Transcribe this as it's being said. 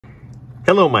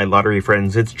Hello, my lottery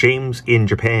friends. It's James in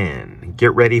Japan.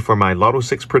 Get ready for my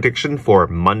LOTO6 prediction for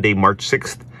Monday, March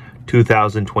 6th,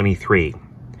 2023.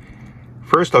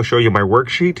 First, I'll show you my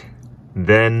worksheet.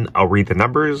 Then I'll read the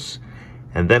numbers.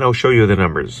 And then I'll show you the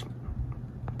numbers.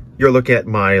 You'll look at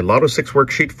my LOTO6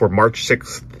 worksheet for March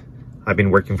 6th. I've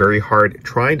been working very hard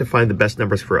trying to find the best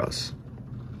numbers for us.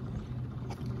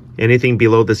 Anything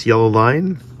below this yellow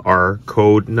line are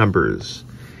code numbers.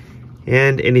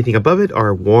 And anything above it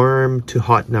are warm to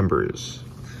hot numbers.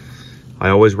 I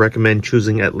always recommend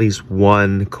choosing at least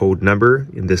one code number.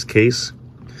 In this case,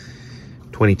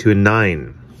 22 and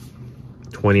 9,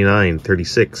 29,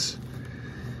 36,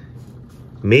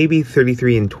 maybe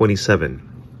 33 and 27,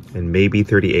 and maybe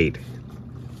 38.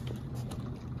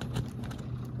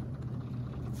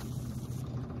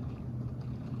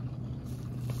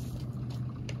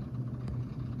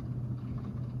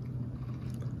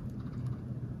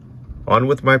 On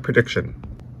with my prediction.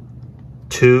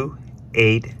 2,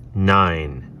 8,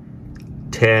 9,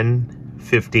 10,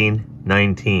 15,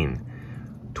 19,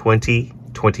 20,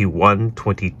 21,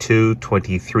 22,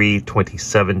 23,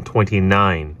 27,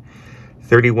 29,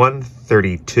 31,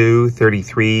 32,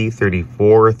 33,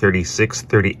 34, 36,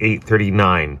 38,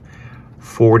 39,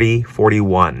 40,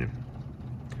 41.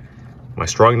 My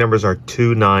strong numbers are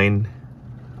 2, 9,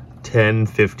 10,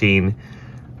 15,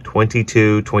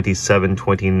 22, 27,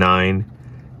 29,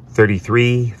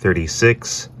 33,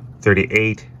 36,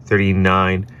 38,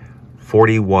 39,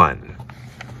 41.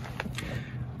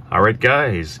 All right,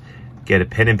 guys, get a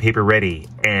pen and paper ready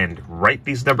and write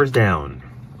these numbers down.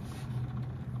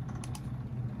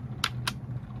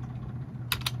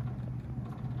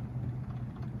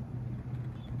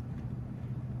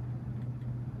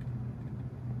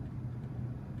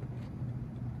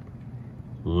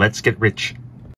 Let's get rich.